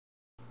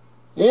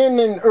In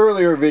an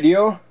earlier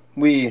video,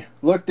 we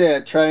looked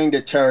at trying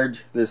to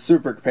charge this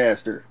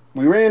supercapacitor.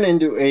 We ran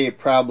into a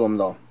problem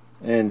though,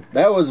 and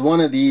that was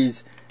one of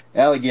these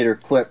alligator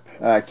clip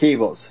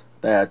cables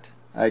that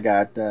I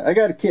got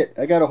a kit.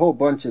 I got a whole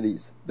bunch of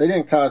these. They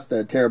didn't cost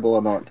a terrible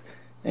amount,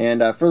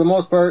 and for the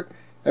most part,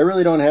 I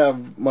really don't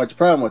have much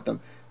problem with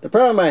them. The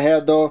problem I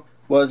had though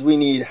was we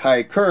need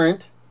high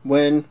current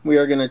when we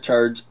are going to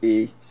charge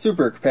a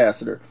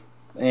supercapacitor,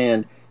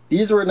 and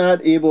these were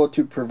not able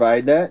to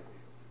provide that.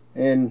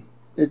 And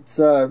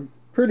it's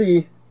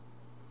pretty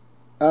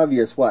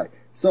obvious why.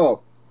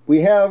 So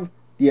we have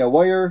the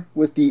wire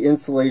with the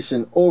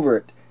insulation over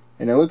it,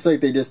 and it looks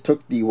like they just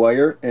took the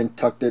wire and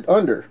tucked it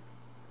under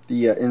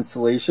the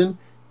insulation,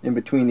 in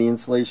between the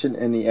insulation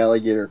and the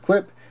alligator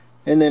clip,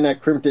 and then I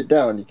crimped it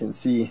down. You can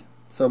see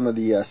some of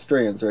the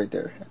strands right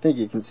there. I think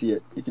you can see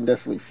it. You can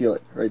definitely feel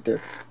it right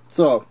there.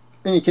 So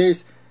in any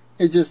case,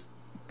 it's just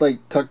like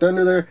tucked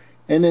under there,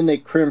 and then they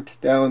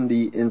crimped down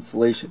the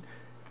insulation.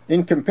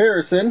 In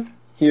comparison,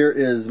 here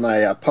is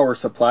my power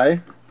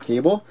supply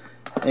cable,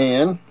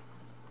 and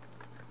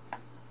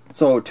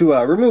so to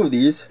remove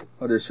these,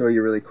 I'll just show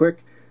you really quick.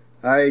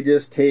 I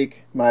just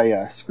take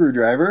my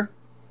screwdriver,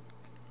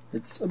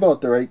 it's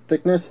about the right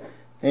thickness,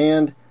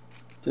 and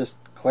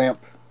just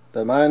clamp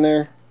them on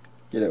there,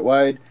 get it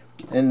wide,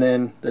 and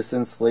then this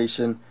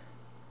insulation,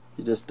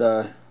 you just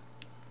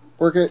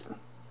work it,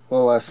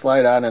 will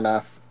slide on and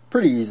off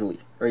pretty easily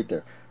right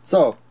there.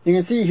 So you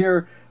can see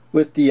here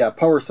with the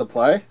power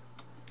supply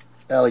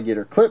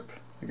alligator clip,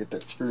 I get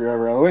that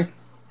screwdriver out of the way,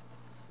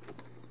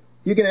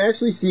 you can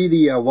actually see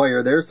the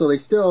wire there. So they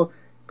still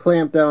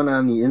clamp down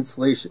on the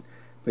insulation,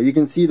 but you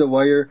can see the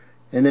wire,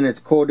 and then it's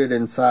coated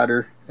in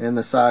solder, and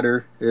the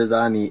solder is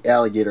on the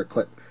alligator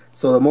clip.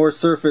 So the more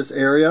surface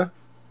area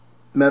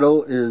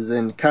metal is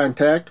in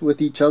contact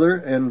with each other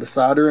and the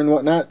solder and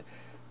whatnot,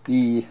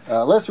 the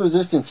less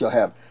resistance you'll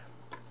have.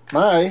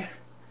 My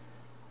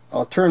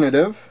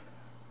alternative,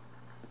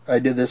 I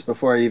did this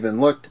before I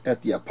even looked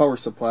at the power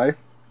supply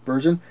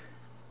version,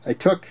 I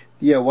took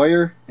the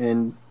wire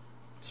and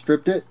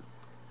stripped it.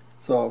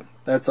 So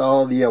that's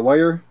all the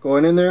wire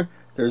going in there.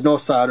 There's no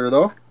solder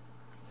though,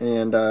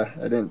 and I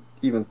didn't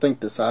even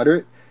think to solder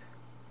it,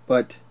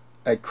 but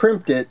I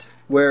crimped it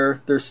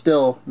where there's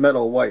still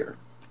metal wire.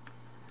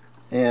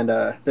 And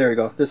there we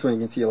go. This one you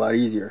can see a lot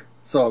easier.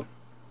 So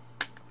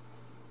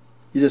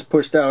you just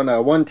push down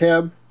one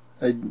tab.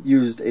 I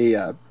used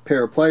a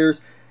pair of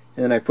pliers,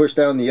 and then I pushed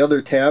down the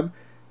other tab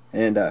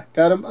and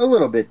got them a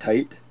little bit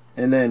tight,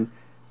 and then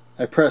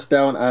I pressed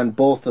down on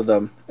both of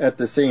them at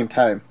the same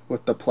time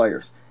with the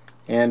pliers,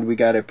 and we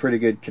got a pretty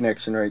good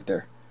connection right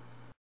there.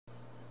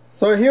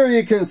 So here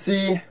you can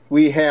see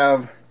we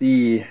have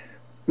the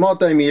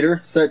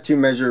multimeter set to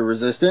measure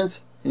resistance,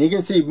 and you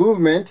can see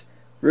movement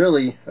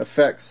really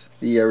affects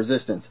the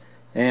resistance,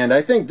 and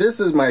I think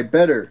this is my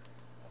better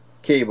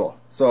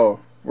cable. So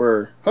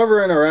we're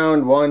hovering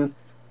around 1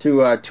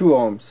 to 2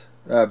 ohms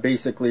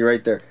basically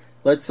right there.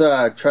 Let's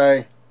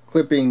try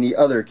clipping the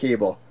other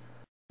cable.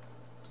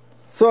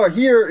 So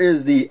here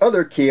is the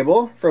other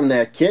cable from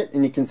that kit,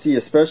 and you can see,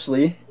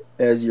 especially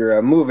as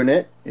you're moving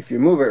it, if you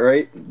move it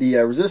right, the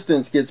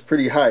resistance gets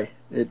pretty high.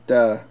 It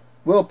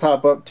will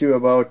pop up to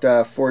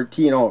about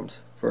 14 ohms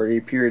for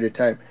a period of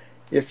time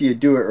if you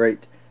do it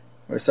right.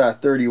 I saw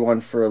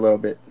 31 for a little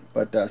bit,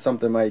 but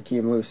something might have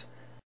came loose.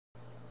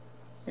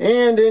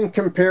 And in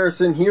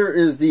comparison, here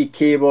is the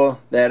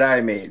cable that I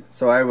made.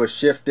 So I was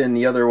shifting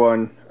the other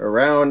one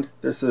around.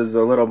 This is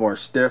a little more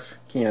stiff,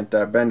 can't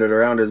bend it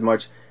around as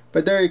much.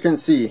 But there you can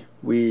see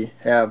we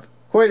have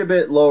quite a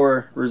bit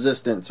lower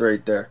resistance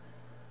right there.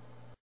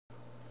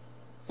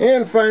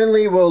 And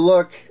finally we'll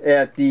look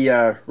at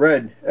the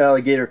red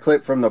alligator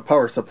clip from the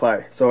power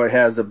supply. So it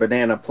has a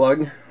banana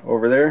plug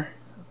over there,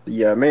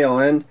 the male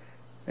end,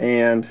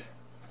 and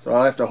so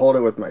I'll have to hold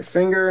it with my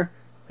finger,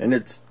 and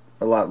it's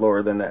a lot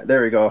lower than that.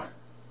 There we go.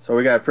 So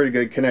we got a pretty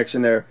good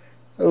connection there.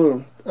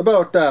 Oh,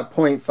 about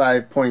 0.5,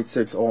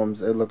 0.6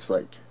 ohms it looks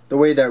like, the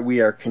way that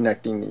we are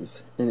connecting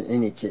these in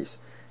any case.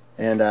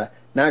 And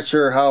not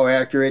sure how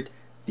accurate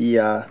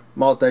the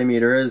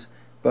multimeter is,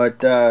 but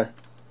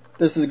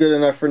this is good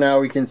enough for now.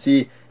 We can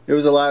see it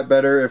was a lot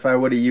better if I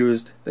would have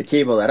used the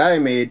cable that I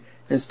made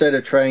instead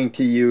of trying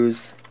to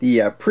use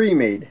the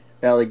pre-made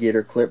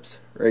alligator clips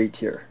right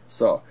here.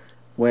 So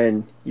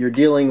when you're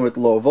dealing with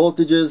low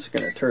voltages, I'm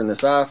going to turn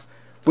this off,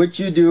 which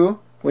you do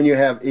when you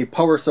have a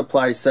power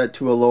supply set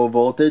to a low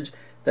voltage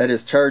that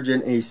is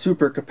charging a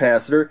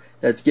supercapacitor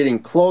that's getting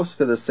close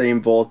to the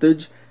same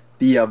voltage.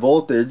 The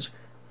voltage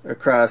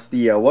across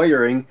the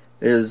wiring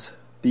is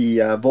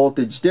the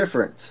voltage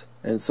difference,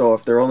 and so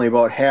if they're only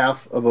about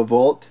half of a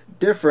volt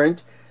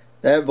different,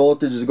 that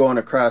voltage is going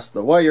across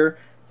the wire,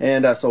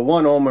 and so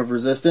 1 ohm of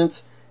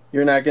resistance,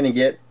 you're not going to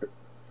get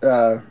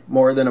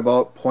more than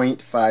about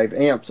 0.5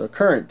 amps of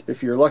current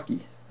if you're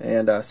lucky,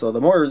 and so the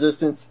more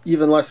resistance,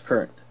 even less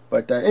current.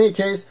 But in any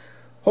case,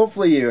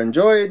 hopefully you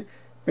enjoyed.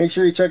 Make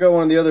sure you check out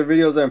one of the other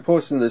videos I'm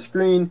posting to the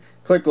screen.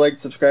 Click like,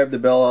 subscribe, the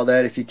bell, all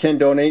that. If you can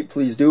donate,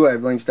 please do. I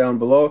have links down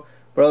below.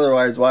 But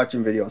otherwise,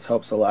 watching videos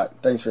helps a lot.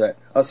 Thanks for that.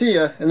 I'll see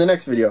you in the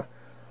next video.